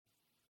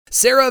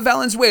Sarah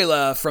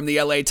Valenzuela from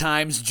the LA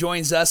Times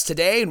joins us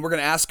today, and we're going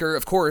to ask her,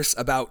 of course,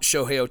 about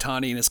Shohei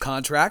Ohtani and his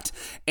contract,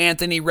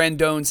 Anthony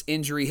Rendon's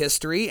injury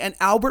history, and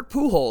Albert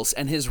Pujols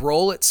and his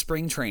role at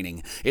spring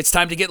training. It's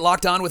time to get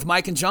locked on with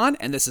Mike and John,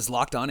 and this is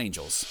Locked On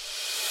Angels.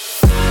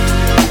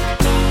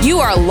 You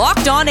are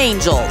Locked On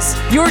Angels,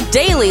 your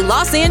daily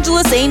Los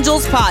Angeles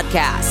Angels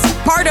podcast.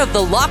 Part of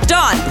the Locked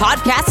On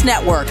Podcast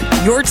Network,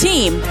 your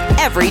team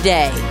every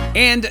day.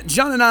 And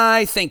John and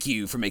I thank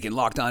you for making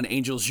Locked On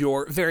Angels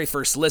your very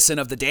first listen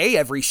of the day.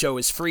 Every show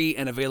is free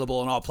and available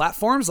on all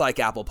platforms like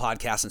Apple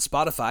Podcasts and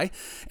Spotify.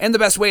 And the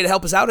best way to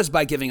help us out is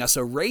by giving us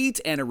a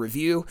rate and a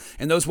review.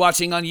 And those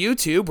watching on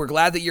YouTube, we're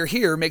glad that you're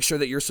here. Make sure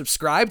that you're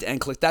subscribed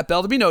and click that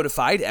bell to be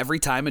notified every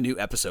time a new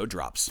episode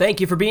drops. Thank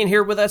you for being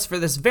here with us for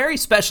this very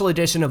special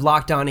edition of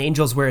Locked On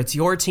Angels, where it's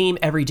your team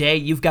every day.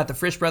 You've got the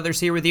Frisch Brothers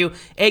here with you,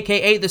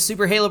 a.k.a. the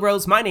Super Halo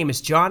Bros. My name is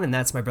John, and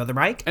that's my brother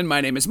Mike. And my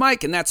name is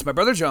Mike, and that's my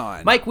brother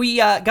John. Mike, we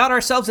got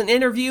ourselves an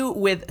interview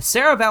with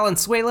Sarah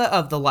Valenzuela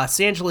of the Los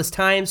Angeles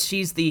Times.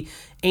 She's the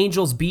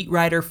Angels beat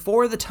writer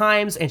for the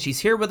Times, and she's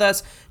here with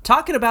us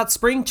talking about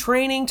spring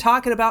training,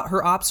 talking about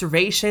her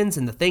observations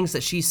and the things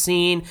that she's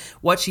seen,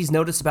 what she's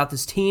noticed about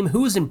this team,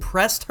 who's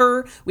impressed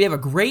her. We have a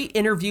great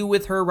interview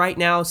with her right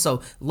now,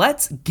 so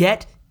let's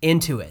get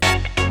into it.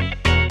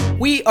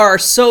 We are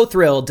so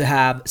thrilled to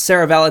have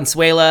Sarah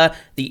Valenzuela,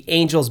 the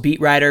Angels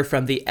beat writer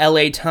from the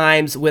LA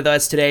Times, with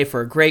us today for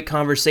a great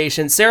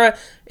conversation. Sarah,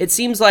 it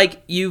seems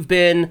like you've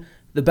been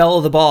the belle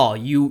of the ball.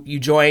 You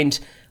joined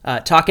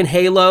Talking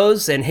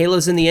Halos and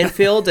Halos in the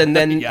Infield, and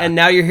then Yeah. and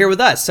now you're here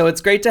with us. So it's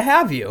great to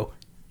have you.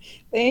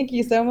 Thank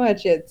you so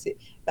much. That's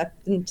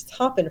just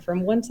hopping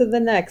from one to the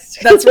next.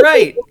 That's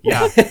right.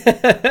 Yeah.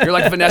 You're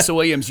like Vanessa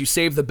Williams. You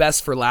save the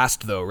best for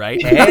last, though,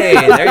 right? Hey,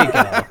 there you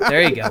go.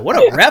 There you go. What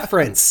a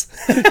reference.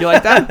 You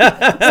like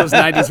that? Those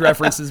 90s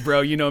references,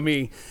 bro. You know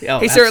me. Oh,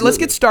 Hey, Sarah, let's absolutely.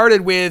 get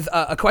started with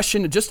a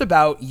question just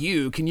about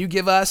you. Can you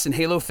give us and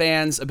Halo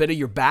fans a bit of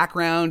your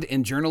background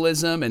in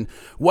journalism and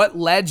what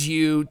led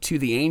you to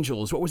the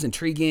Angels? What was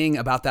intriguing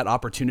about that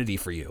opportunity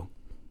for you?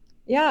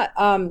 Yeah.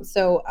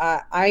 So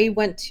I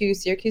went to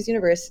Syracuse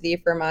University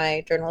for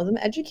my journalism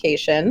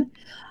education.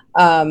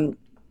 And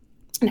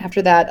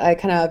after that, I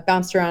kind of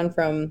bounced around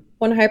from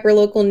one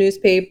hyper-local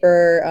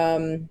newspaper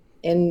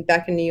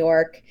back in New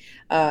York,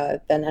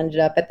 then ended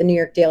up at the New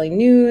York Daily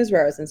News,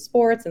 where I was in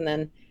sports, and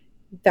then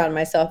found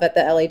myself at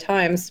the LA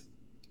Times.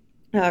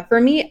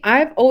 For me,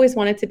 I've always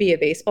wanted to be a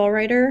baseball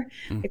writer,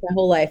 like my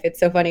whole life. It's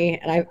so funny,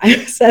 and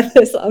I've said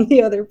this on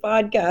the other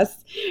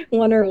podcasts,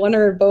 one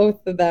or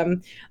both of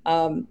them.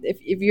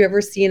 If you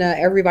ever seen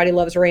Everybody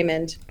Loves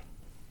Raymond,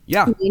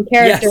 Yeah. the main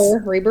character,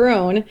 Yes. Ray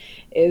Barone,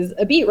 is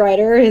a beat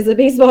writer, is a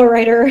baseball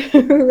writer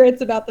who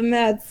writes about the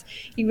Mets,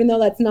 even though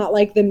that's not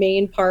like the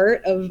main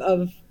part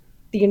of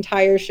the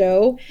entire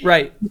show.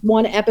 Right.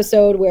 One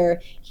episode where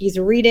he's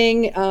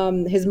reading,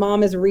 his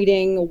mom is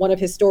reading one of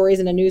his stories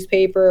in a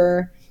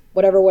newspaper,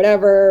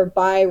 whatever,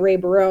 by Ray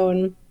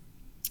Barone.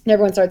 And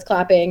everyone starts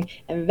clapping,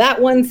 and that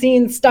one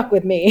scene stuck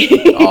with me.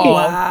 Oh,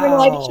 wow. From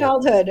like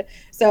childhood.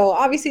 So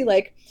obviously,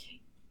 like,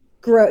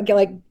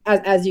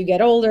 as you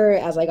get older,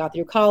 as I got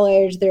through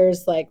college,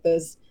 there's like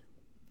those,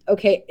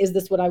 okay, is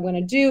this what I want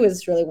to do? Is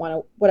this really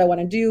what I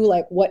want to do?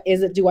 Like, what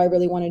is it do I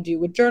really want to do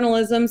with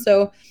journalism?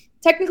 So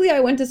technically I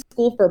went to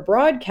school for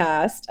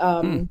broadcast.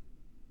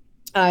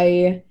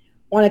 I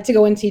wanted to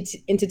go into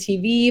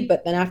TV,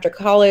 but then after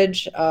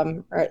college,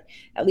 or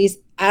at least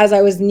as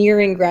I was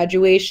nearing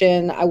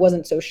graduation, I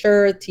wasn't so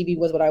sure. TV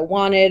was what I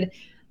wanted.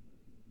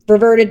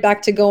 Reverted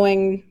back to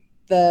going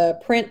the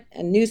print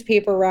and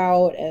newspaper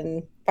route,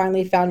 and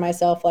finally found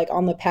myself like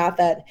on the path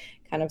that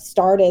kind of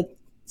started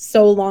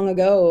so long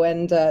ago.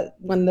 And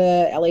when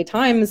the LA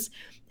Times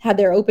had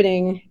their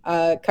opening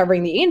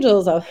covering the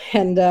Angels,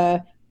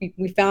 and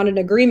we found an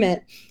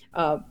agreement,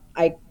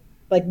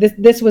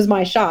 this was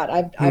my shot.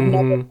 I've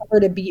never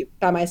covered a beat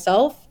by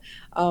myself.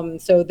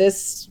 So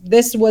this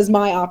was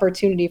my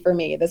opportunity for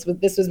me. This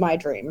was my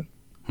dream.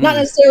 Not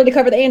necessarily to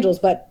cover the Angels,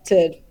 but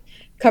to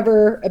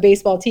cover a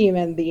baseball team,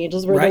 and the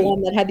Angels were Right. the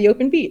one that had the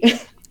open beat.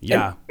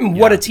 Yeah.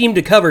 What a team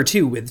to cover,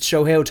 too, with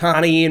Shohei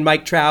Ohtani and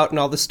Mike Trout and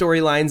all the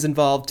storylines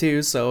involved,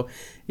 too. So,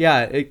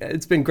 yeah,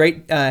 it's been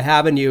great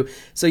having you.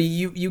 So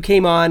you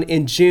came on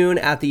in June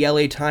at the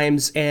LA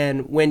Times,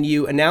 and when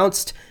you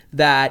announced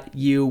that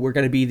you were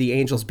going to be the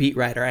Angels beat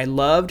writer, I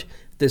loved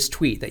this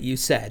tweet that you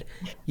said.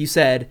 You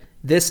said,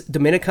 "This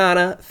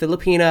Dominicana,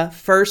 Filipina,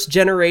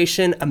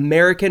 first-generation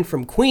American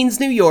from Queens,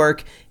 New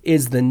York,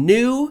 is the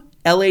new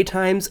LA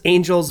Times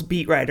Angels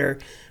beat writer."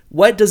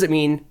 What does it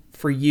mean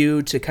for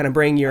you to kind of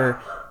bring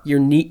your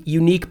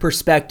unique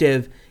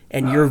perspective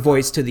and your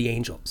voice to the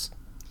Angels?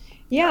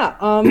 Yeah.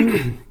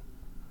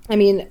 I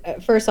mean,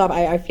 first off,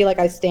 I feel like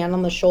I stand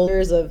on the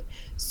shoulders of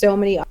so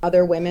many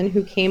other women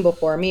who came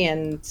before me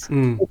and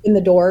opened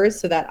the doors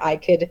so that I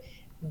could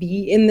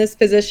be in this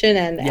position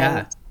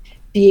and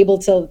be able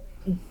to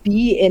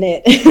be in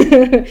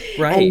it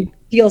Right. and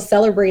feel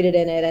celebrated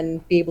in it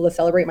and be able to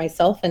celebrate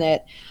myself in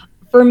it.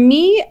 For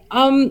me,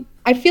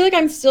 I feel like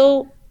I'm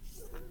still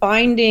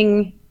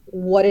finding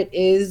what it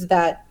is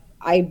that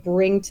I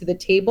bring to the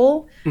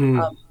table.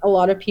 A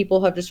lot of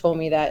people have just told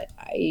me that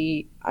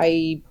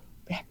I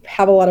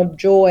have a lot of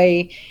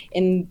joy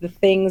in the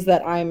things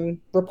that I'm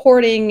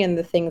reporting and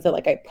the things that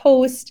like I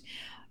post.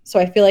 So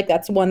I feel like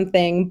that's one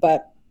thing,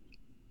 but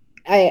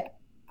I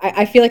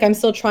feel like I'm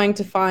still trying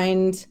to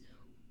find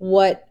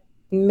what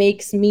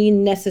makes me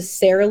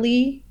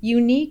necessarily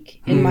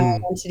unique in my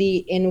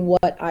identity in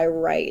what I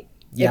write,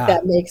 if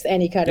that makes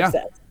any kind of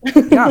sense.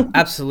 Yeah,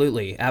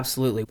 absolutely.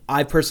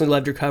 I personally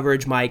loved your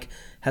coverage. Mike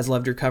has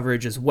loved your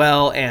coverage as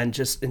well. And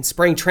just in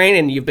spring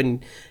training, you've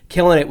been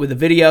killing it with the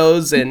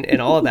videos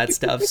and all of that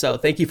stuff. So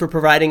thank you for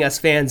providing us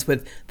fans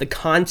with the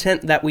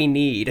content that we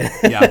need.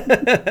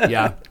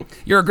 Yeah.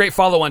 You're a great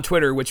follow on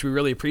Twitter, which we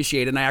really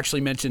appreciate. And I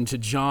actually mentioned to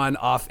John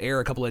off air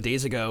a couple of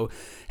days ago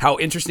how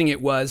interesting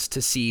it was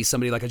to see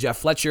somebody like a Jeff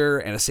Fletcher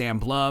and a Sam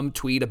Blum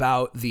tweet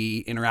about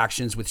the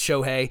interactions with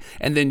Shohei,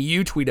 and then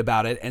you tweet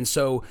about it. And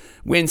so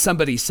when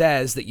somebody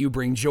says that you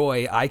bring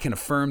joy, I can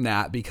affirm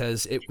that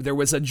because there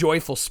was a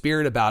joyful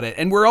spirit about it.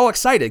 And we're all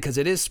excited because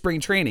it is spring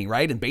training,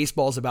 right? And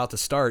baseball's about to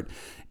start.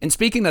 And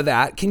speaking of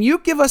that, can you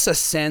give us a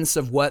sense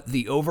of what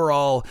the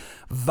overall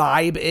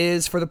vibe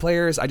is for the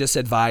players? I just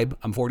said vibe.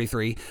 I'm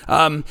 43.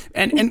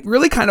 And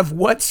really kind of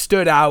what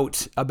stood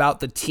out about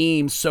the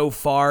team so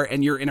far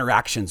and your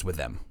interactions with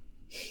them.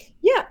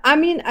 Yeah, I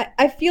mean,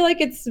 I feel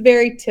like it's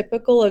very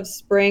typical of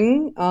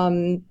spring.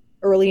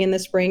 Early in the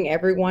spring,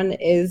 everyone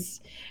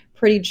is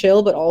pretty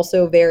chill, but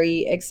also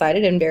very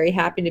excited and very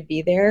happy to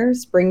be there.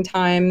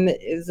 Springtime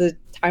is a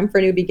time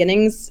for new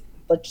beginnings,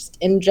 but just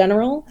in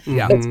general.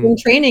 Yeah. But spring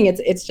training,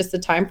 it's just a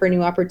time for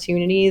new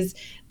opportunities.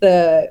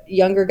 The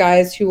younger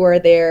guys who are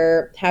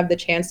there have the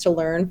chance to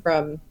learn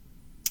from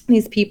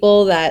these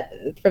people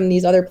from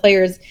these other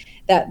players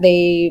that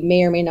they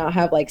may or may not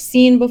have like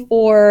seen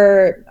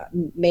before,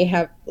 may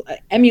have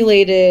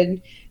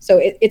emulated. So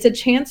it's a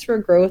chance for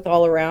growth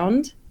all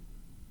around.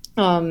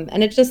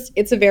 And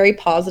it's a very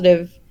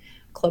positive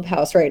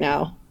clubhouse right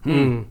now.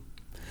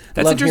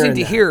 That's Love interesting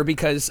to hearing hear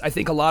because I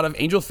think a lot of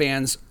Angel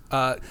fans,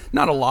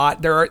 not a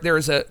lot,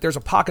 there's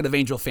a pocket of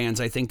Angel fans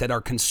I think that are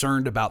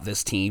concerned about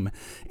this team,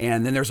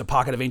 and then there's a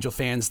pocket of Angel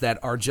fans that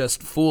are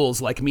just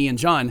fools like me and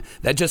John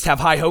that just have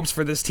high hopes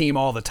for this team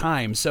all the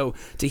time. So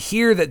to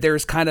hear that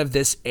there's kind of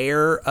this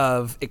air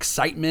of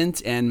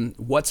excitement and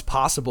what's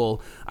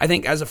possible, I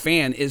think as a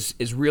fan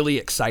is really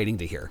exciting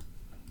to hear.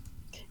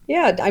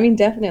 Yeah, I mean,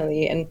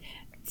 definitely. And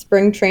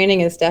spring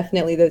training is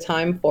definitely the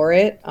time for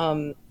it.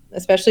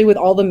 Especially with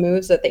all the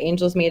moves that the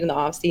Angels made in the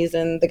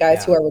offseason. The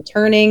guys who are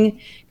returning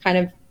kind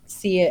of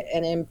see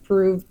an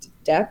improved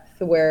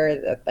depth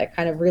where that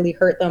kind of really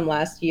hurt them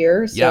last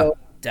year. So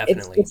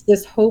definitely. It's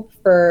this hope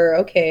for,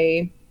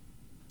 okay,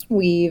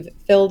 we've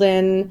filled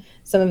in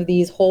some of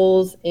these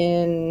holes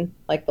in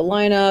like the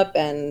lineup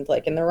and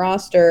like in the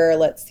roster.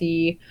 Let's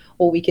see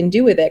what we can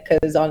do with it,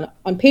 because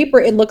on paper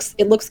it looks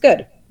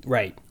good.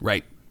 Right.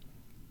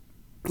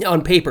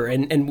 On paper,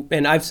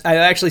 and I've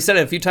actually said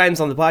it a few times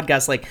on the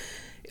podcast, like,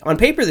 on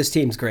paper, this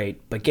team's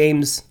great, but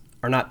games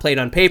are not played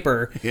on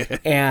paper,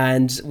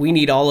 and we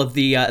need all of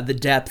the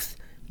depth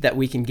that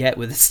we can get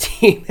with this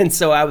team. And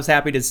so I was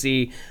happy to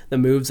see the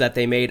moves that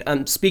they made.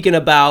 Speaking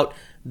about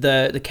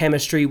the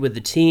chemistry with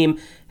the team,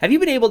 have you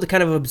been able to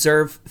kind of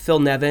observe Phil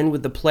Nevin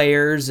with the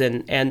players?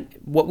 And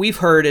what we've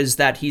heard is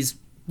that he's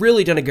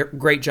really done a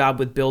great job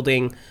with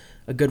building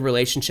a good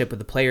relationship with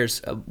the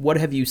players. What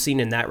have you seen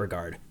in that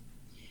regard?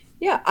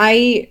 Yeah,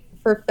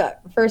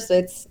 first,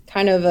 it's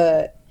kind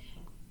of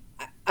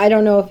I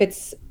don't know if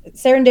it's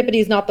serendipity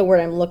is not the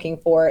word I'm looking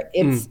for.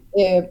 It's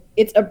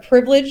a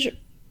privilege,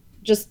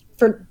 just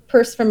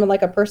from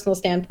like a personal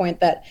standpoint,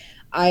 that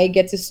I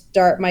get to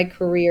start my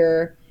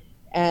career,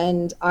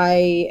 and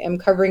I am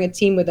covering a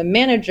team with a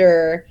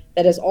manager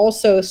that is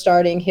also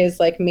starting his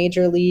like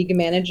major league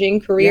managing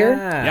career.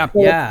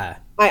 Yeah.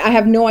 I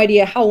have no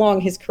idea how long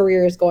his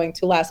career is going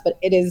to last, but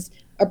it is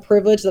a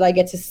privilege that I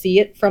get to see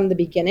it from the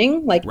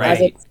beginning, like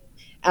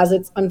as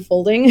it's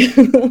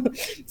unfolding.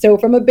 So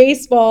from a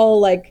baseball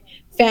like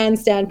fan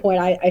standpoint,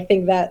 I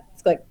think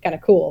that's like kind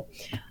of cool.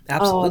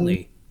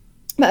 Absolutely.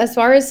 But as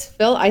far as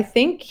Phil, I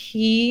think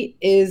he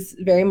is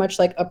very much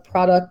like a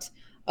product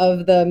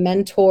of the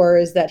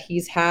mentors that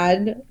he's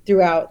had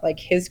throughout like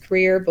his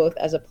career, both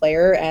as a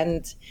player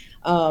and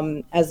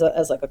as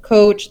like a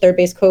coach, third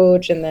base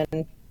coach, and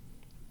then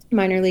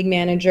minor league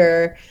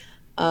manager.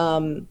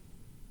 I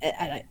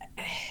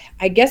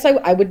guess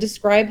I would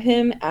describe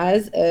him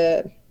as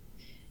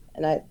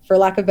for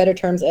lack of better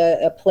terms,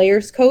 a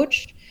player's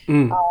coach.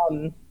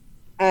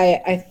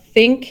 I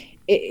think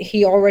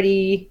he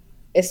already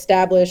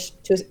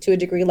established to a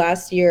degree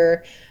last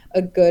year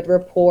a good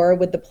rapport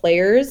with the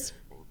players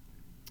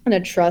and a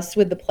trust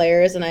with the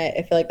players, and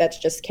I feel like that's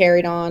just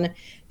carried on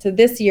to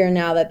this year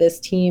now that this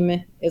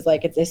team is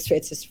like it's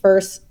his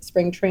first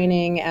spring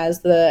training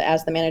as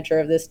the manager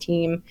of this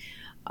team.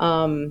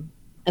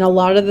 And a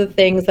lot of the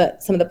things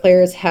that some of the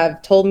players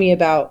have told me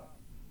about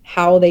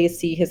how they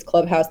see his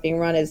clubhouse being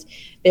run is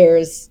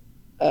there's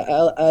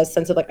a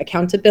sense of like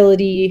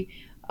accountability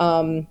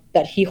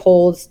that he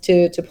holds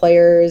to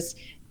players.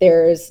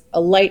 there's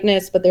a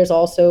lightness, but there's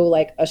also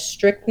like a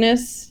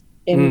strictness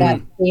in that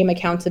same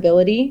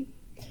accountability.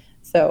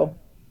 So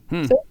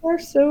so far,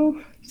 so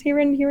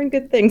hearing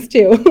good things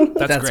too.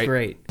 That's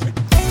great.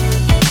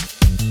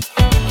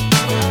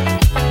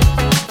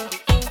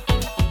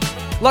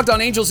 Locked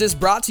On Angels is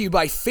brought to you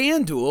by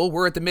FanDuel.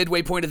 We're at the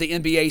midway point of the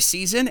NBA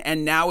season,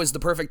 and now is the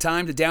perfect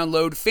time to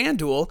download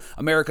FanDuel,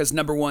 America's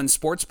 #1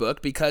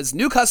 sportsbook, because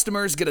new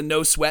customers get a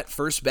no-sweat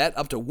first bet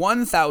up to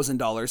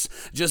 $1,000.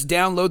 Just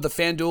download the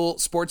FanDuel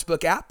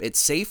Sportsbook app. It's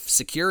safe,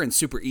 secure, and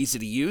super easy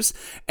to use.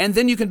 And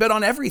then you can bet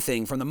on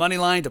everything from the money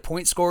line to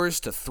point scores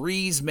to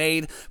threes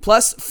made.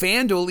 Plus,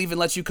 FanDuel even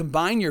lets you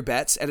combine your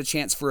bets at a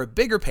chance for a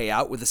bigger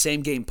payout with the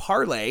same game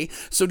parlay.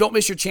 So don't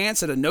miss your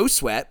chance at a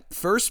no-sweat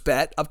first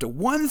bet up to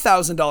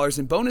 $1,000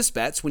 in bonus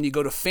bets when you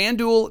go to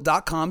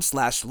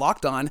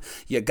FanDuel.com/lockedon.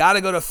 You got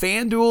to go to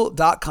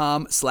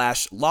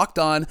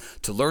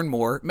FanDuel.com/lockedon to learn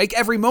more. Make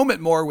every moment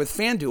more with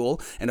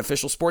FanDuel, an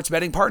official sports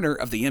betting partner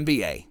of the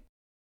NBA.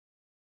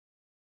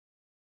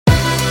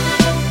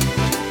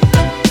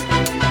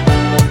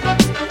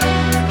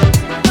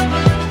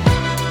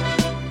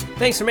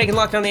 Thanks for making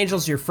Locked On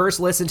Angels your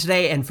first listen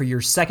today, and for your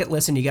second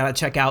listen, you got to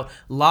check out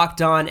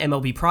Locked On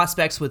MLB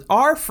Prospects with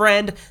our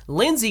friend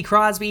Lindsey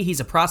Crosby. He's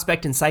a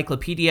prospect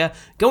encyclopedia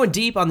going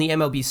deep on the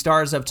MLB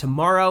stars of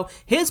tomorrow.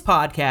 His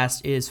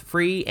podcast is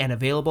free and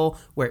available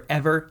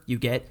wherever you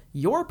get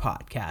your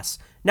podcasts.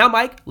 Now,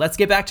 Mike, let's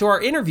get back to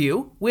our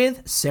interview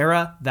with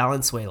Sarah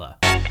Valenzuela.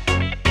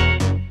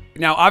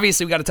 Now,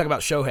 obviously, we got to talk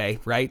about Shohei,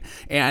 right?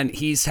 And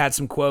he's had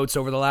some quotes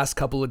over the last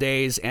couple of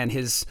days, and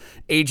his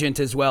agent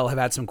as well have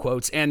had some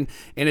quotes. And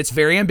it's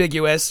very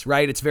ambiguous,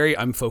 right? It's very,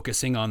 I'm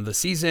focusing on the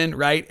season,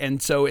 right?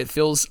 And so it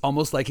feels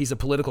almost like he's a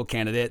political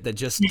candidate that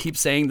just keeps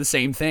saying the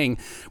same thing.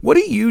 What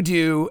do you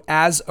do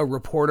as a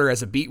reporter,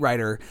 as a beat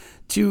writer,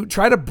 to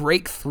try to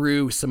break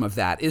through some of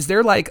that? Is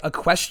there like a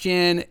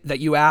question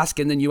that you ask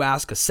and then you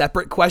ask a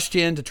separate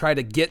question to try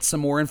to get some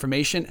more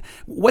information?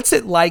 What's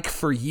it like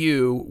for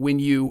you when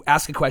you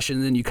ask a question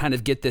and then you kind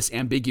of get this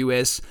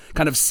ambiguous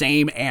kind of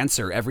same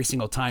answer every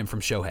single time from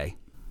Shohei?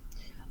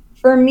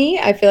 For me,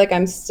 I feel like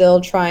I'm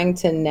still trying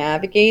to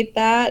navigate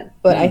that,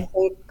 but I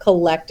think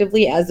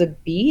collectively as a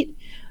beat,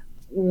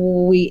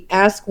 we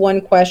ask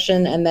one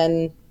question and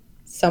then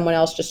someone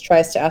else just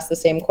tries to ask the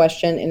same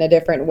question in a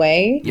different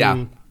way.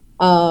 Yeah.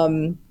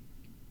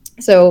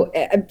 So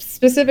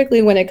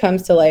specifically when it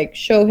comes to like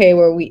Shohei,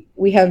 where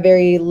we have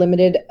very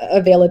limited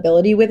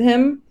availability with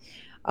him,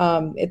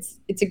 it's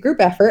a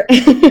group effort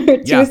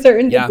to a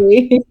certain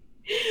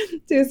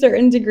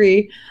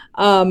degree,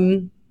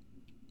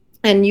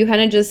 and you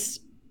kind of just,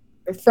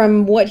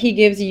 from what he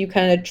gives you, you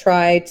kind of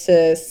try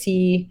to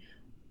see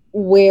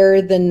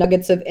where the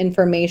nuggets of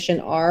information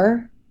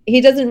are.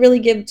 He doesn't really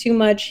give too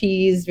much.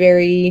 He's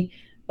very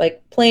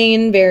like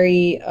plain,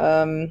 very,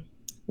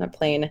 not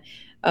plain,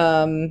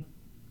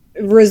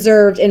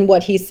 reserved in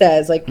what he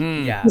says. Like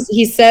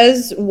he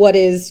says what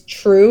is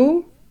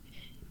true,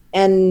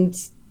 and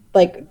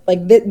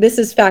this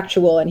is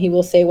factual, and he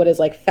will say what is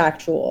like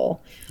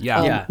factual. He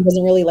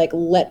doesn't really like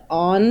let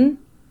on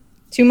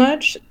too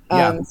much.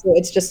 So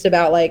it's just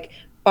about like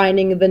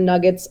finding the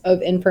nuggets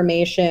of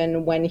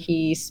information when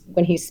he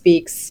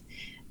speaks,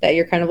 that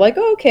you're kind of like,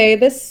 oh, okay,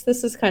 this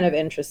is kind of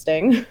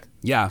interesting.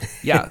 Yeah.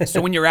 So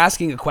when you're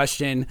asking a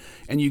question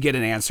and you get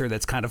an answer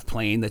that's kind of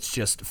plain, that's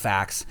just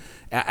facts,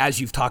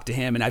 as you've talked to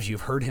him and as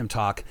you've heard him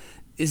talk,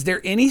 is there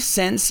any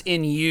sense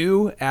in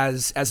you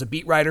as a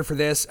beat writer for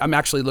this? I'm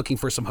actually looking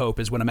for some hope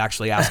is what I'm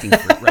actually asking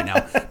for right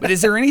now. But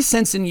is there any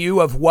sense in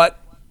you of what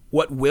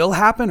will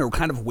happen or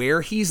kind of where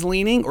he's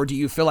leaning, or do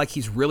you feel like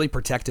he's really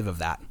protective of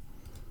that?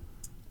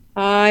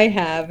 I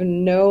have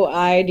no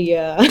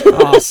idea.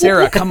 Oh,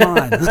 Sarah, come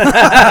on. When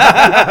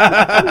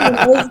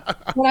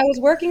I was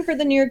working for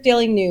the New York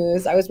Daily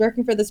News, I was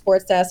working for the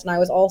sports desk, and I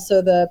was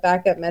also the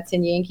backup Mets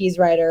and Yankees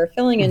writer,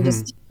 filling in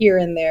just here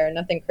and there,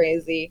 nothing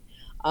crazy.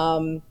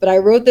 But I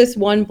wrote this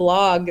one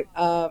blog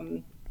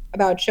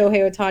about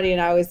Shohei Ohtani,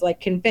 and I was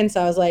like convinced.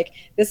 I was like,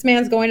 this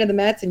man's going to the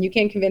Mets, and you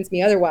can't convince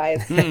me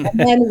otherwise. And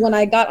then when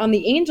I got on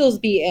the Angels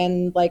beat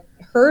and like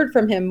heard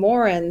from him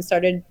more and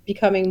started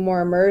becoming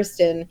more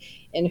immersed in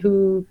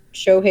who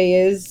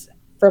Shohei is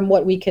from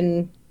what we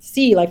can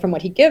see, like from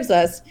what he gives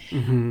us,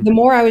 the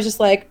more I was just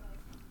like,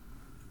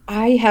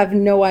 I have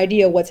no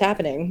idea what's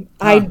happening.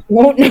 I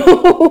don't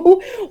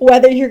know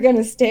whether you're going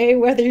to stay,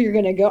 whether you're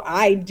going to go.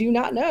 I do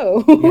not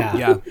know.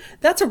 Yeah.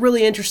 That's a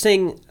really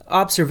interesting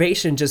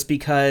observation, just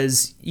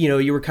because,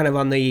 you were kind of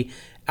on the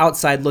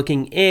outside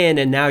looking in,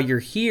 and now you're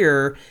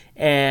here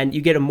and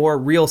you get a more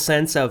real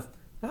sense of,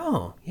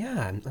 oh,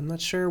 yeah, I'm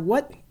not sure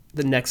what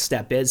the next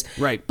step is.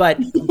 Right. But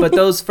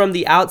those from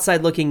the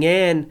outside looking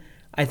in,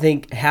 I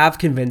think, have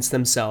convinced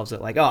themselves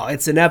that like, oh,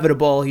 it's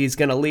inevitable. He's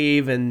going to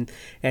leave and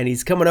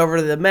he's coming over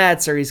to the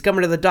Mets, or he's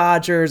coming to the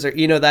Dodgers, or,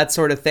 that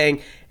sort of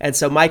thing. And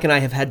so Mike and I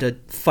have had to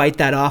fight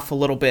that off a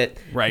little bit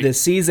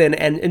this season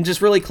and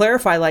just really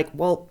clarify like,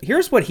 well,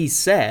 here's what he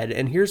said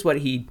and here's what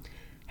he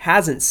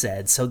hasn't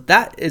said. So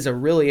that is a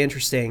really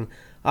interesting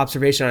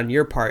observation on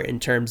your part in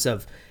terms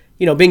of,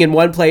 being in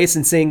one place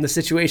and seeing the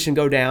situation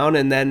go down,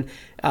 and then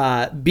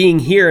being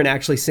here and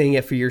actually seeing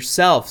it for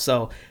yourself.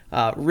 So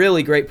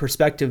really great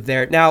perspective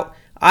there. Now,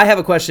 I have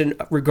a question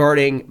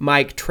regarding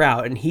Mike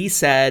Trout, and he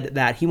said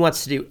that he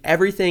wants to do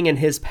everything in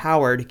his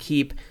power to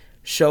keep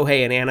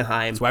Shohei in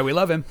Anaheim. That's why we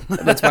love him.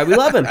 That's why we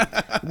love him.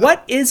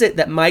 What is it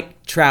that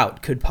Mike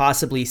Trout could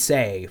possibly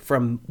say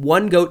from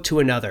one GOAT to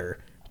another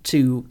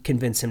to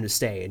convince him to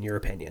stay, in your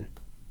opinion?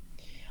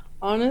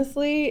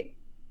 Honestly,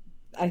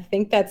 I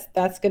think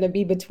that's going to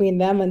be between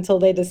them until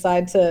they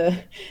decide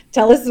to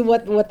tell us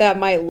what that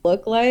might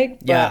look like.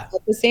 But Yeah.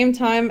 at the same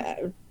time,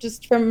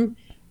 just from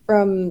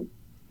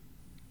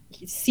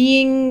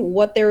seeing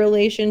what their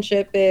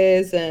relationship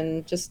is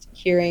and just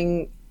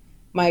hearing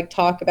Mike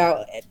talk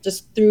about it,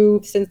 just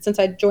since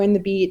I joined the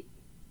beat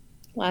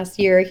last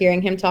year,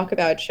 hearing him talk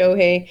about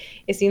Shohei,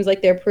 it seems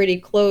like they're pretty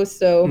close.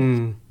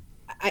 So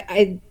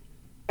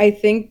I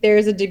think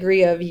there's a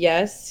degree of,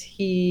 yes,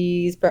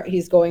 he's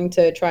going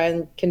to try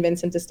and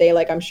convince him to stay.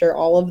 Like, I'm sure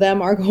all of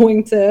them are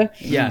going to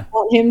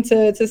want him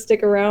to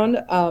stick around.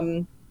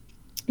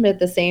 But at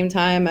the same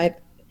time,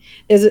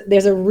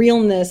 there's a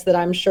realness that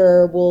I'm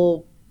sure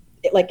will,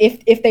 like,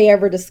 if they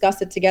ever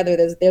discuss it together,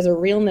 there's a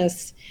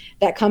realness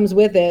that comes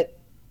with it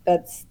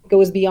that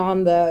goes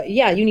beyond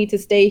you need to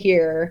stay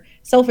here,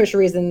 selfish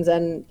reasons,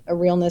 and a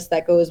realness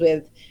that goes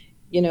with,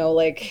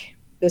 like,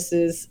 this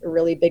is a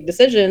really big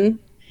decision.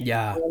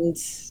 Yeah. And,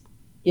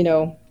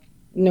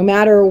 no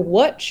matter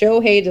what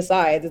Shohei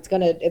decides, it's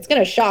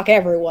gonna shock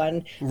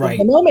everyone. Right.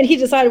 The moment he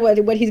decided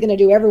what he's gonna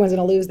do, everyone's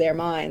gonna lose their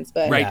minds.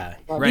 But Right.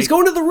 He's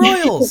going to the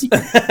Royals.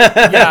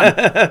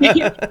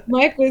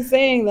 Mike was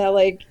saying that,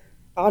 like,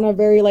 on a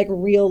very, like,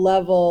 real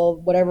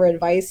level, whatever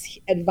advice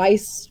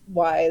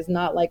wise,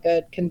 not like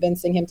a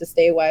convincing him to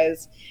stay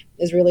wise,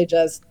 is really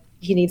just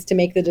he needs to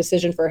make the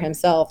decision for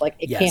himself. Like,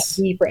 it can't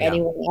be for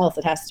anyone else.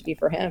 It has to be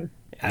for him.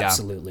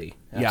 Absolutely.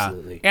 Yeah,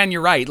 and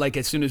you're right. Like,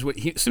 as soon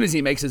as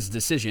he makes his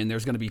decision,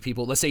 there's going to be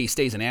people. Let's say he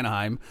stays in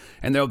Anaheim,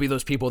 and there'll be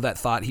those people that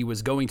thought he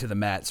was going to the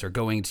Mets or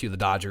going to the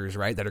Dodgers,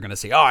 right? That are going to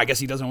say, "Oh, I guess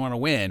he doesn't want to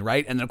win,"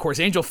 right? And then of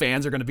course, Angel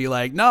fans are going to be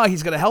like, "No,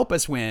 he's going to help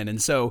us win."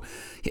 And so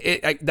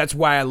that's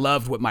why I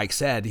loved what Mike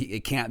said.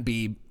 It can't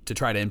be to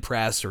try to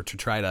impress or to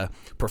try to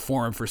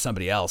perform for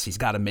somebody else. He's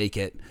got to make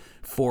it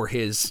for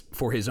his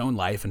own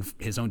life and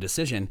his own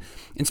decision.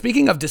 And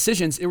speaking of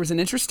decisions, there was an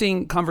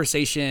interesting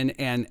conversation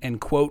and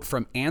quote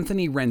from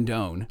Anthony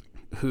Rendon,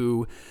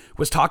 who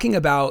was talking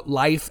about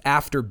life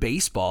after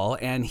baseball,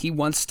 and he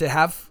wants to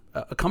have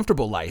a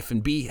comfortable life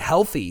and be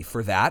healthy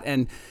for that.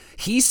 And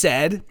he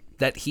said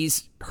that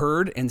he's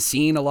heard and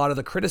seen a lot of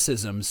the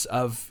criticisms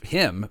of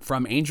him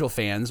from Angel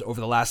fans over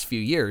the last few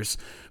years.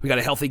 We got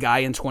a healthy guy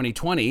in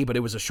 2020, but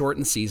it was a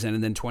shortened season.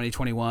 And then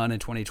 2021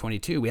 and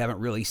 2022, we haven't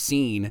really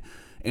seen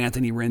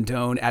Anthony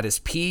Rendon at his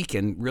peak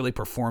and really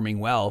performing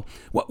well.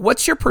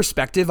 What's your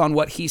perspective on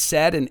what he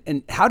said,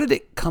 and how did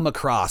it come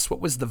across? What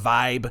was the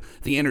vibe,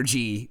 the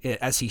energy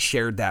as he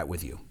shared that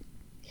with you?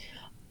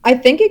 I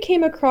think it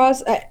came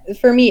across,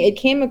 for me, it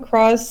came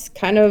across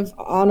kind of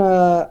on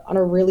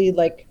a really,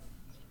 like,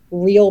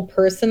 real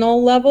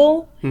personal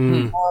level.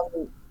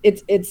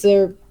 It's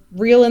a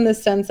real in the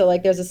sense that,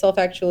 like, there's a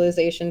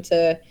self-actualization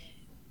to,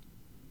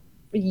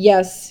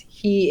 yes,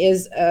 he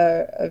is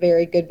a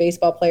very good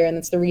baseball player, and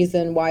that's the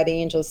reason why the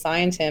Angels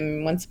signed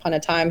him. Once upon a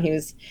time, he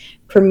was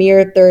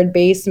premier third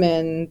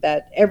baseman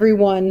that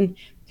everyone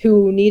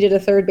who needed a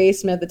third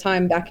baseman at the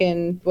time back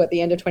in,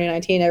 the end of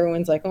 2019,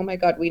 everyone's like, oh my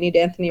God, we need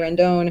Anthony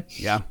Rendon.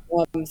 Yeah.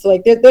 So,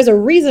 like, there's a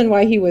reason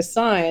why he was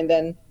signed,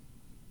 and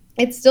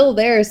it's still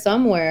there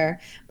somewhere.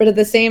 But at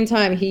the same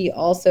time, he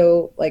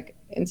also, like,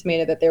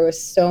 intimated that there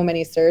was so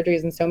many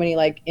surgeries and so many,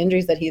 like,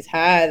 injuries that he's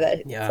had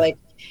that it's like,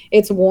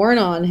 it's worn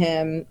on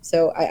him.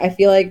 So I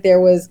feel like there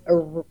was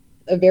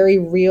a very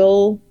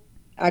real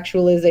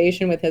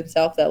actualization with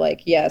himself that,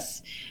 like,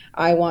 yes,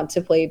 I want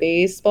to play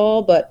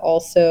baseball, but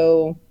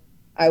also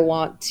I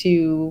want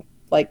to,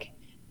 like,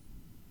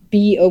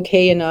 be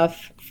okay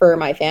enough for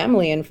my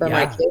family and for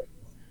my kids.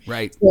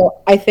 Right.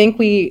 So I think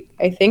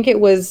it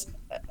was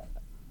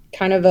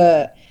kind of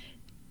a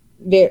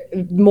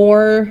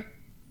more,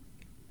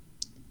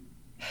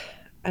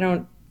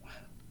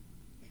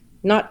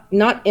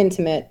 not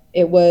intimate.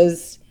 It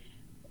was,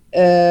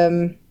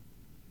 I'm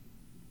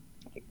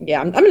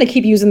going to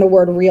keep using the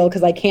word real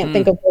because I can't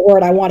think of the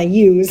word I want to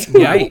use.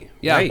 Right.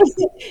 Yeah. I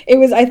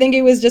think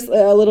it was just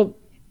a little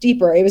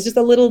deeper. It was just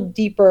a little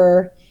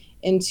deeper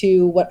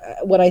into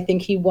what I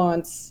think he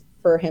wants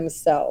for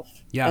himself.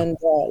 Yeah. And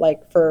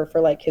like for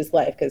like his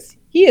life, because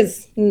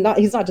he's not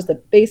just a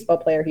baseball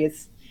player. He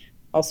is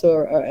also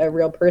a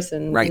real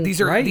person. Right.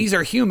 These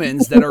are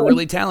humans that are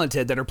really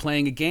talented, that are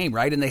playing a game,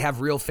 right? And they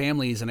have real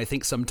families. And I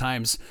think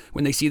sometimes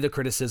when they see the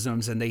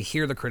criticisms and they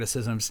hear the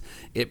criticisms,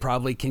 it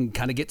probably can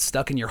kind of get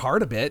stuck in your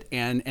heart a bit.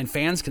 And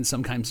fans can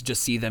sometimes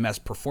just see them as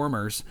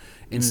performers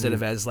instead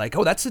of as like,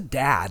 oh, that's a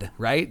dad,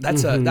 right?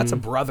 That's a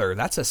brother,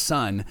 that's a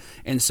son.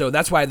 And so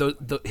that's why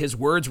his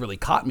words really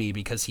caught me,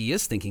 because he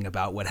is thinking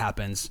about what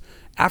happens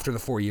after the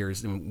 4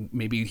 years.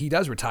 Maybe he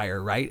does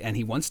retire, right? And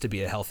he wants to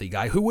be a healthy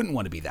guy. Who wouldn't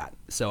want to be that?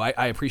 So I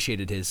I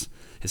appreciated his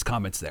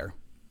comments there.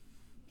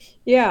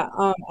 Yeah,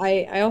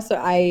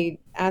 I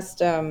asked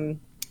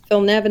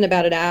Phil Nevin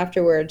about it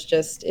afterwards,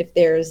 just if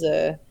there's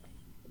a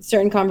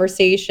certain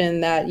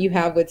conversation that you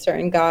have with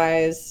certain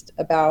guys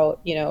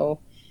about,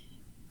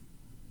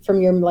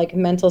 from your like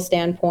mental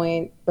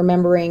standpoint,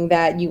 remembering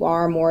that you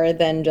are more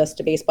than just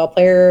a baseball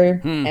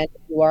player and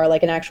you are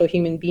like an actual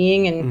human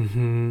being.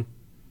 And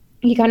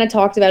he kind of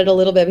talked about it a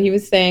little bit, but he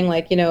was saying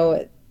like,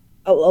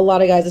 a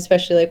lot of guys,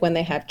 especially like when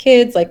they have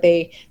kids, like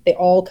they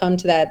all come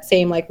to that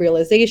same like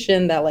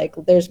realization that like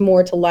there's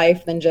more to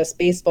life than just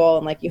baseball,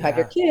 and like you have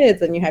your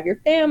kids and you have your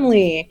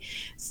family.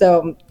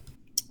 So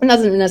it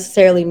doesn't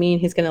necessarily mean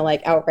he's going to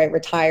like outright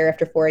retire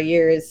after 4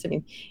 years. I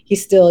mean,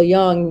 he's still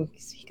young.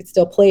 He could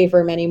still play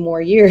for many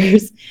more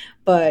years,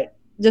 but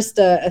just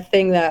a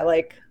thing that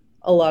like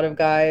a lot of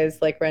guys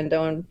like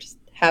Rendon just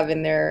have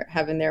in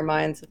their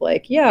minds of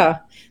like, yeah,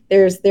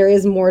 there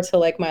is more to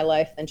like my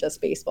life than just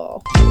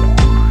baseball.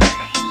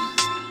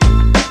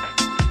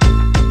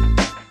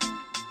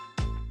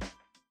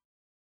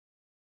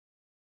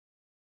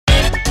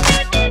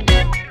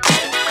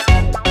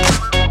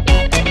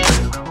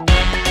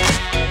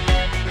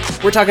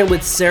 We're talking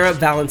with Sarah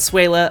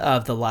Valenzuela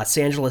of the Los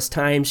Angeles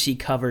Times. She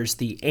covers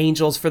the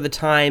Angels for the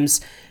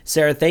Times.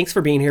 Sarah, thanks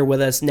for being here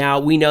with us.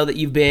 Now, we know that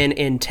you've been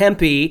in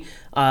Tempe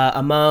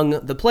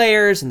among the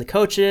players and the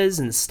coaches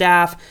and the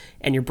staff,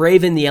 and you're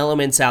braving the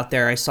elements out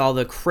there. I saw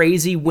the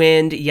crazy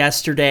wind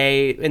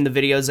yesterday in the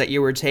videos that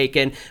you were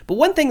taking. But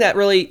one thing that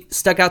really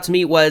stuck out to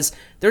me was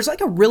there's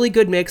like a really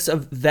good mix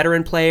of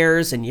veteran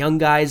players and young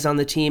guys on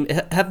the team.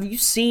 Have you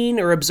seen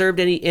or observed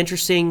any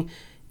interesting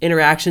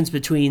interactions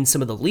between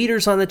some of the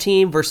leaders on the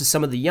team versus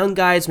some of the young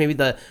guys, maybe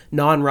the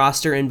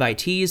non-roster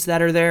invitees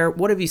that are there?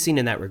 What have you seen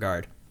in that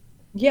regard?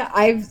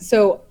 Yeah,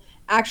 so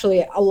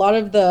actually a lot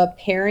of the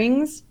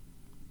pairings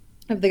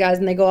of the guys,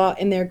 when they go out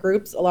in their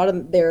groups, a lot of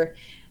them, they're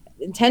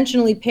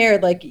intentionally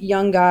paired, like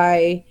young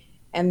guy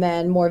and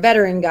then more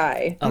veteran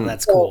guy. Oh,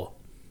 that's cool.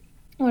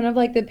 One of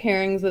like the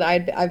pairings that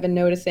I've been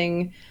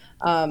noticing,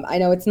 I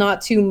know it's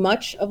not too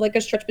much of like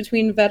a stretch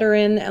between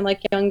veteran and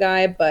like young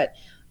guy, but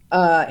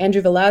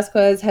Andrew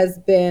Velazquez has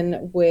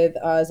been with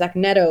Zach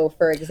Neto,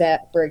 for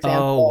example.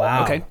 Oh,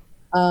 wow. Okay.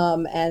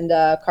 And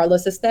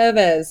Carlos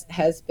Estevez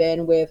has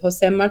been with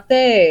Jose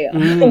Marte.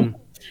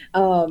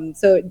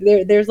 So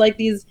there's like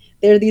these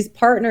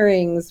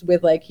partnerings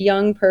with like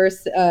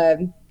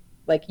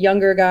like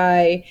younger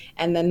guy,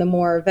 and then the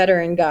more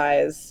veteran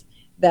guys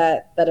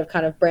that have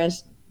kind of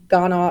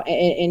gone off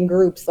in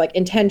groups like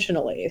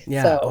intentionally.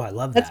 Yeah. So I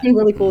love that. That's been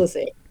really cool to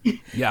see.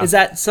 Yeah. Is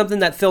that something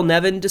that Phil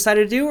Nevin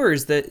decided to do, or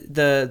is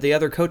the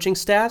other coaching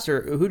staffs,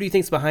 or who do you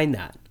think's behind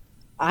that?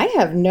 I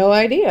have no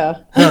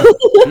idea. Huh.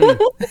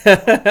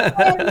 I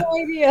have no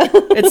idea.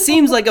 It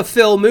seems like a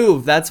Phil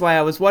move. That's why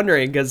I was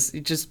wondering, because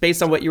just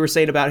based on what you were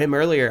saying about him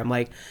earlier, I'm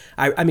like,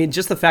 I mean,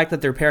 just the fact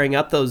that they're pairing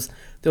up those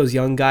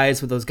young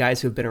guys with those guys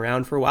who have been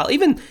around for a while.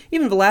 Even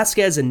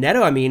Velasquez and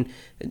Neto. I mean,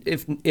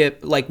 if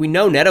like we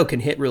know Neto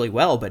can hit really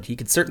well, but he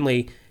could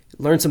certainly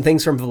learn some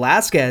things from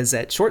Velasquez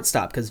at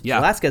shortstop, because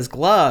Velasquez's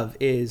glove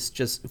is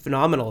just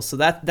phenomenal. So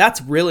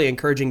that's really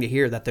encouraging to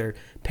hear that they're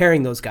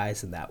pairing those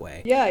guys in that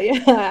way.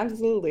 Yeah,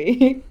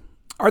 absolutely.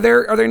 Are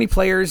there any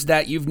players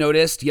that you've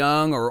noticed,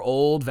 young or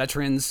old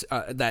veterans,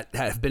 that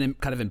have been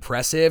kind of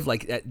impressive?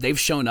 Like they've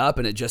shown up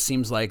and it just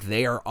seems like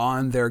they are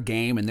on their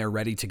game and they're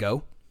ready to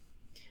go?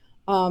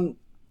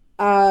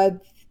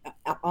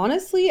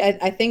 Honestly,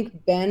 I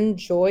think Ben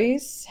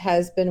Joyce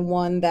has been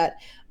one that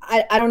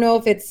I don't know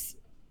if it's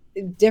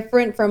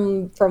different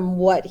from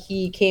what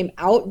he came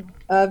out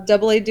of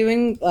AA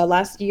doing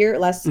last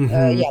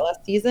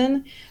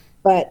season,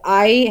 but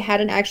I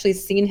hadn't actually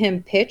seen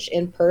him pitch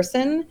in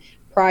person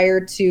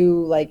prior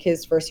to like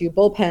his first few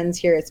bullpens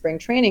here at spring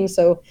training.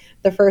 So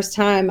the first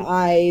time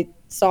I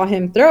saw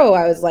him throw,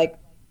 I was like,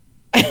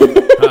 I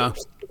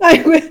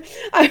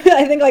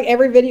think like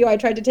every video I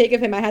tried to take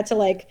of him, I had to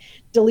like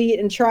delete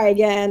and try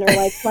again, or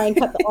like try and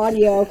cut the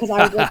audio, because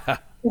I was like,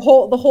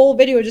 the whole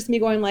video was just me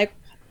going like,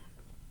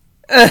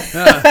 wow.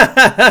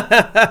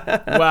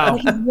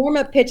 Like his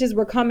warm-up pitches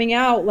were coming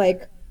out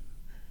like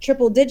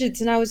triple digits,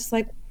 and I was just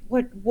like,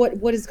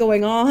 what is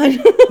going on?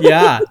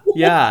 Yeah.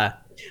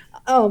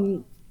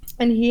 And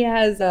he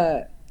has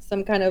a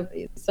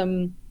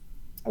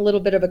little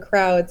bit of a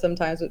crowd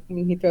sometimes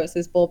when he throws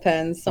his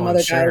bullpens. Some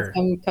other guys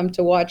come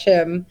to watch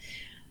him.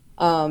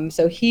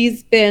 So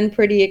he's been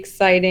pretty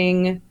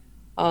exciting.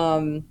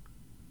 Colton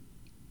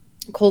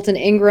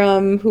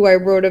Ingram, who I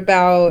wrote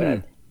about.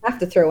 I have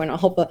to throw in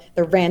all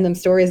the random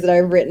stories that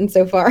I've written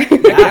so far.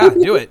 Yeah,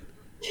 do it.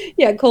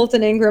 Yeah,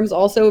 Colton Ingram's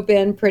also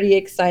been pretty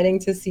exciting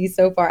to see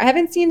so far. I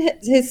haven't seen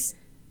his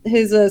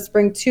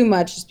spring too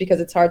much, just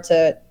because it's hard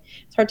to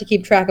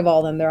keep track of all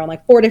of them. They're on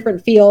like 4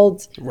 different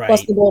fields,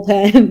 plus the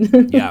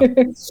bullpen. Yeah.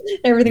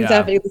 Everything's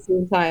happening at the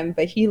same time.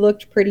 But he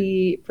looked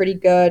pretty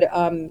good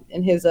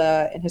in his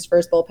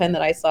first bullpen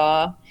that I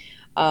saw.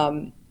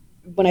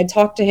 When I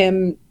talked to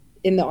him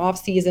in the off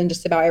season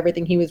just about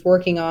everything he was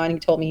working on, he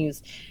told me he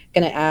was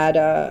going to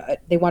add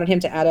they wanted him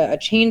to add a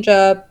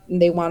changeup.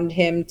 They wanted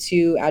him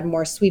to add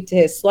more sweep to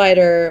his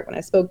slider. When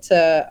I spoke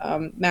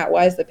to Matt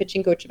Wise, the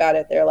pitching coach, about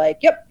it, they're like,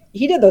 yep,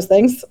 he did those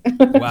things.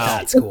 Wow.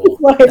 That's cool.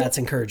 Like, That's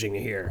encouraging to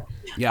hear.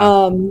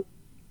 Yeah.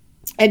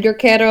 Edgar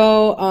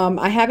Quero,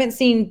 I haven't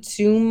seen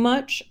too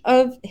much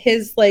of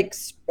his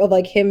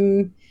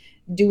him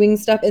doing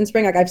stuff in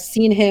spring. Like I've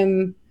seen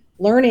him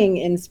learning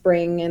in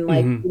spring and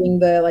like doing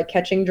the like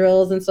catching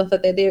drills and stuff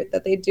that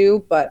they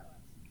do, but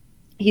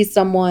he's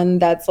someone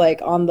that's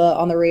like on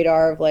the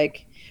radar of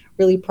like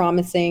really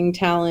promising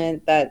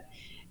talent that,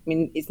 I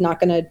mean, he's not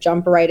going to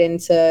jump right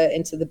into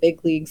the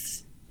big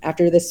leagues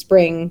after this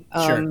spring.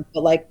 Sure.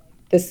 But like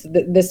this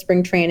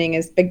spring training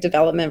is big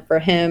development for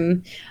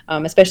him,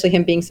 especially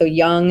him being so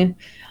young.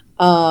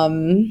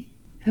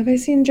 Have I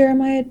seen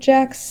Jeremiah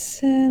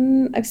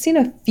Jackson? I've seen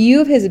a few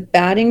of his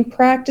batting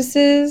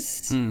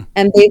practices,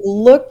 and they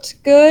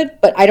looked good,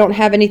 but I don't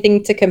have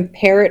anything to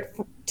compare it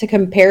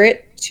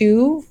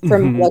to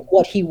from like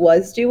what he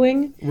was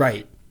doing.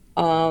 Right.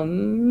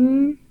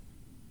 I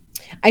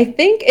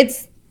think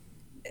it's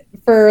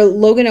for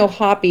Logan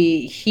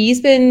O'Hoppe.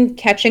 He's been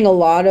catching a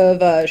lot of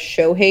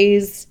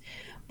Shohei's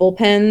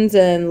bullpens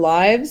and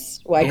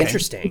lives. Well,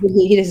 Interesting.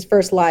 He did his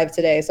first live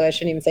today, so I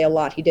shouldn't even say a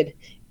lot. He did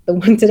the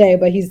one today,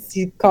 but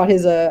he caught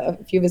his a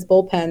few of his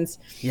bullpens.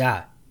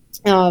 Yeah.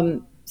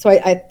 So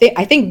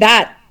I think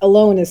that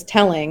alone is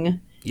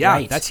telling. Yeah,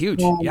 Right. that's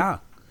huge. Yeah,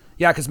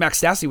 because Max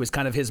Stassi was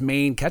kind of his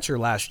main catcher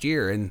last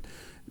year, and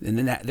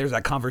then there's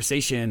that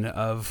conversation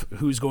of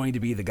who's going to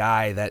be the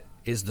guy that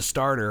is the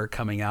starter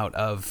coming out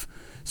of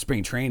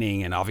spring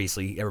training, and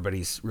obviously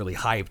everybody's really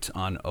hyped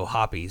on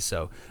O'Hoppe.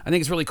 So I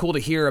think it's really cool to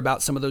hear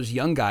about some of those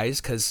young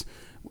guys because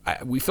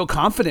we feel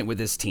confident with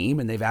this team,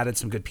 and they've added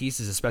some good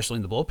pieces, especially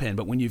in the bullpen.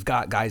 But when you've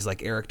got guys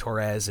like Eric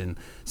Torres and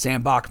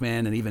Sam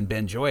Bachman and even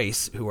Ben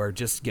Joyce who are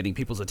just getting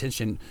people's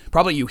attention,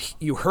 probably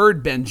you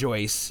heard Ben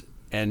Joyce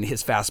and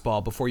his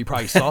fastball before you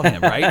probably saw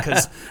him, right?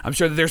 Because I'm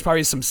sure that there's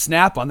probably some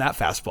snap on that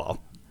fastball.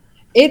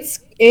 It's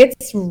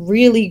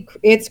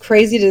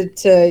crazy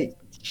to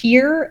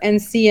hear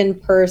and see in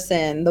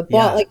person. The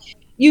ball, like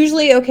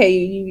usually, okay,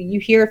 you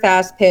hear a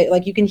fast pitch,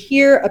 like you can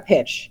hear a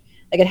pitch,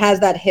 like it has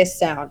that hiss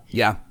sound.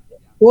 Yeah.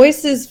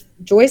 Joyce's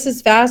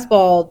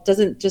fastball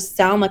doesn't just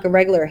sound like a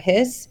regular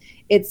hiss.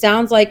 It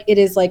sounds like it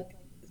is like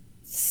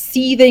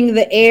seething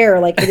the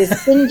air, like it is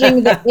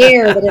singeing the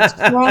air that it's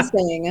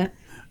crossing.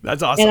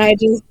 That's awesome. And I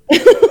just,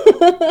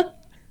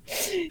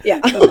 yeah.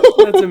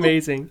 That's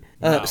amazing.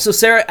 So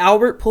Sarah,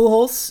 Albert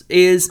Pujols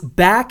is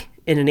back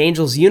in an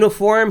Angels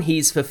uniform.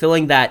 He's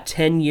fulfilling that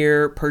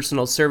 10-year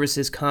personal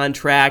services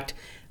contract.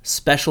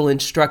 Special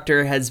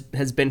instructor has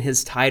been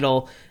his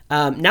title.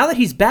 Now that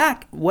he's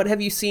back, what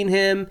have you seen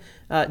him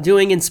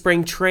doing in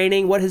spring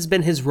training? What has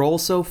been his role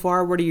so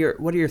far? What are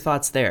your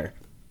thoughts there?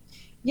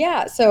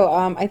 Yeah, so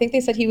I think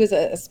they said he was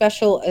a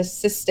special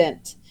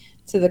assistant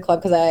to the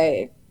club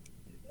because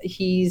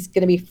he's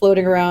going to be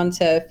floating around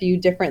to a few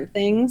different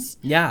things.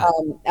 Yeah.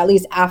 At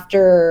least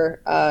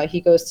after he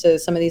goes to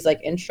some of these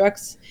like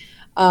instructs.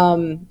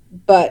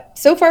 But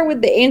so far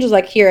with the Angels,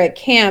 like here at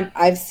camp,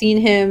 I've seen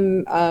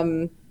him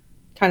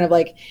kind of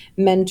like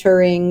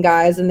mentoring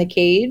guys in the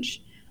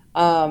cage.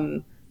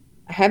 I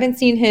haven't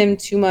seen him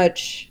too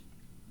much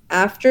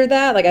after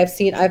that. Like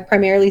I've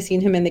primarily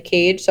seen him in the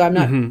cage, so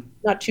I'm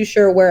not too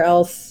sure where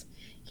else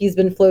he's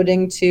been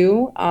floating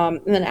to.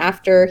 And then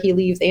after he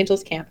leaves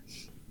Angels camp,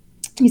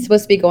 he's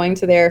supposed to be going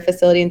to their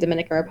facility in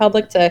Dominican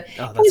Republic to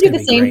do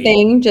the same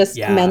thing, just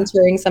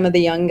mentoring some of the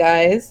young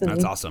guys. And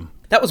that's awesome.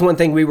 That was one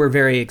thing we were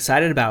very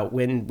excited about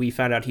when we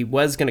found out he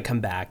was going to come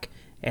back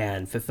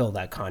and fulfill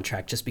that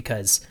contract, just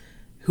because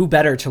who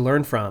better to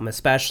learn from,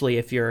 especially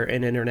if you're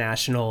an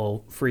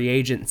international free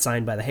agent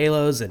signed by the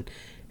Halos and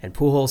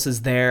Pujols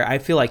is there. I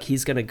feel like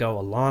he's going to go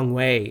a long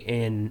way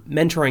in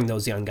mentoring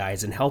those young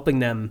guys and helping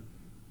them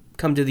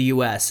come to the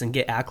U.S. and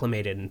get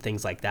acclimated and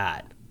things like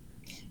that.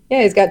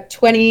 Yeah, he's got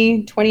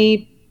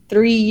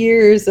 23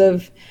 years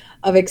of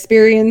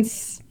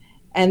experience,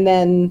 and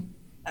then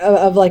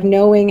of like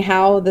knowing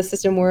how the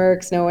system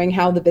works, knowing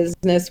how the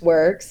business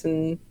works,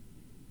 and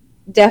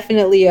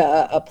definitely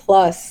a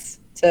plus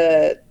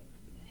to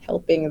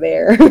helping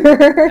there.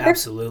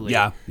 Absolutely.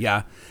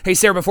 Yeah. Hey,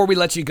 Sarah, before we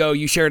let you go,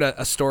 you shared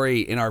a story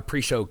in our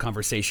pre-show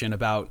conversation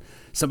about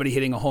somebody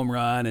hitting a home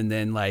run and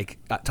then like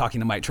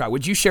talking to Mike Trout.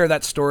 Would you share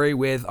that story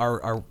with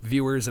our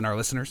viewers and our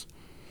listeners?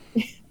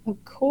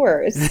 Of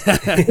course.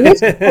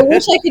 I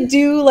wish I could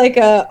do like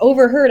a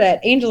overheard at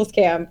Angels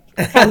camp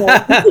kind of.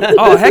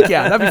 Oh, heck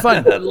yeah. That'd be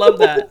fun. I love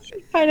that.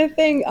 kind of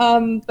thing.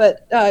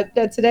 But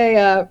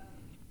today,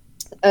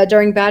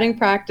 during batting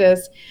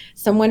practice,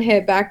 someone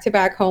hit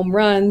back-to-back home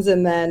runs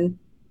and then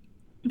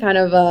kind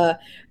of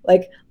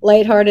like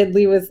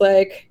lightheartedly was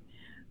like,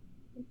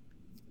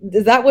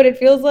 is that what it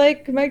feels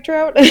like, Mike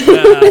Trout? Nice.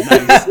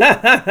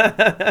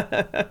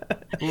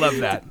 Love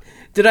that.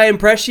 Did I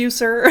impress you,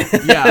 sir?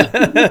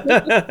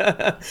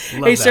 Yeah.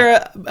 Hey,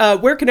 Sarah,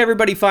 where can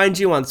everybody find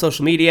you on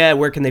social media?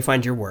 Where can they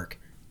find your work?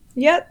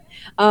 Yep.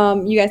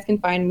 You guys can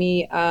find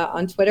me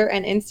on Twitter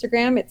and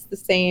Instagram. It's the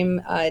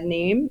same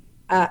name,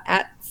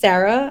 at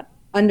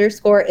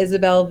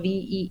Sarah_Isabel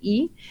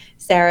VEE.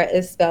 Sarah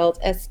is spelled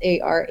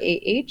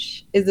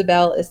SARAH.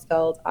 Isabel is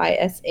spelled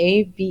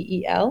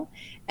ISABEL.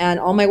 And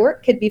all my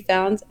work could be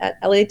found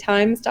at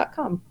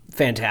latimes.com.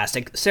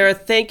 Fantastic. Sarah,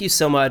 thank you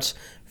so much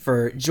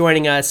for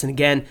joining us. And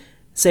again,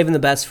 saving the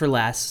best for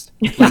last,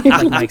 like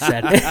Mike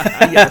said.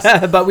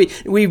 Yes. But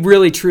we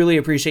really, truly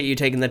appreciate you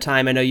taking the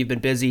time. I know you've been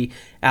busy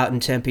out in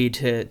Tempe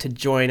to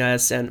join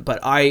us, but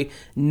I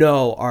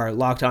know our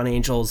Locked On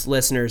Angels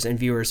listeners and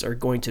viewers are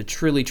going to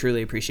truly,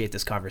 truly appreciate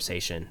this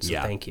conversation. So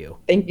thank you.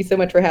 Thank you so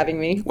much for having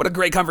me. What a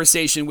great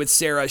conversation with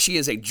Sarah. She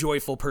is a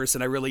joyful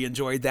person. I really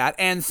enjoyed that.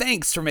 And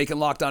thanks for making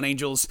Locked On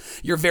Angels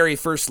your very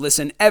first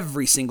listen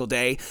every single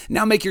day.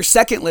 Now make your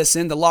second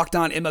listen the Locked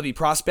On MLB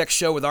Prospects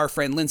Show with our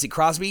friend Lindsey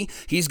Crosby.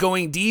 He's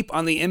going deep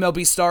on the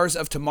MLB stars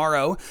of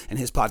tomorrow, and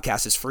his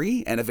podcast is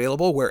free and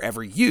available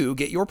wherever you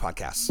get your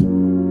podcasts.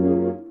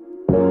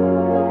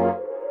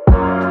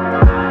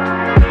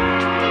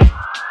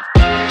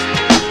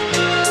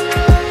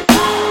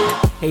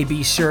 Hey,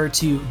 be sure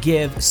to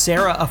give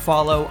Sarah a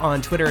follow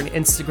on Twitter and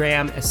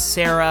Instagram as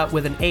Sarah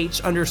with an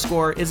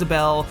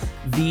H_Isabel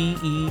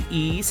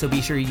VEE. So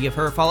be sure you give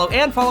her a follow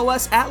and follow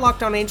us at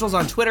Locked On Angels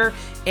on Twitter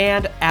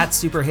and at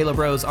Super Halo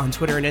Bros on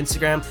Twitter and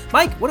Instagram.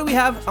 Mike, what do we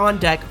have on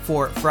deck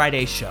for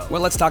Friday's show?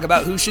 Well, let's talk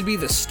about who should be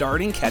the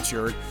starting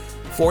catcher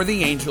for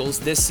the Angels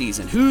this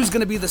season. Who's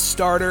going to be the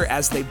starter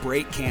as they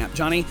break camp?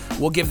 Johnny,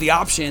 we'll give the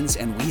options,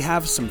 and we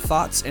have some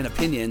thoughts and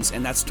opinions,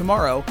 and that's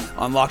tomorrow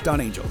on Locked On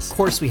Angels. Of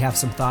course we have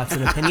some thoughts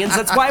and opinions.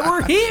 That's why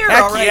we're here.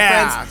 Heck All right,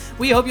 yeah. friends.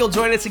 We hope you'll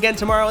join us again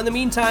tomorrow. In the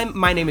meantime,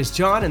 my name is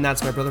John, and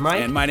that's my brother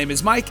Mike. And my name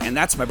is Mike, and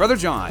that's my brother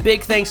John.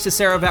 Big thanks to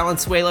Sarah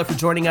Valenzuela for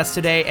joining us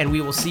today, and we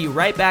will see you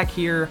right back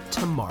here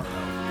tomorrow.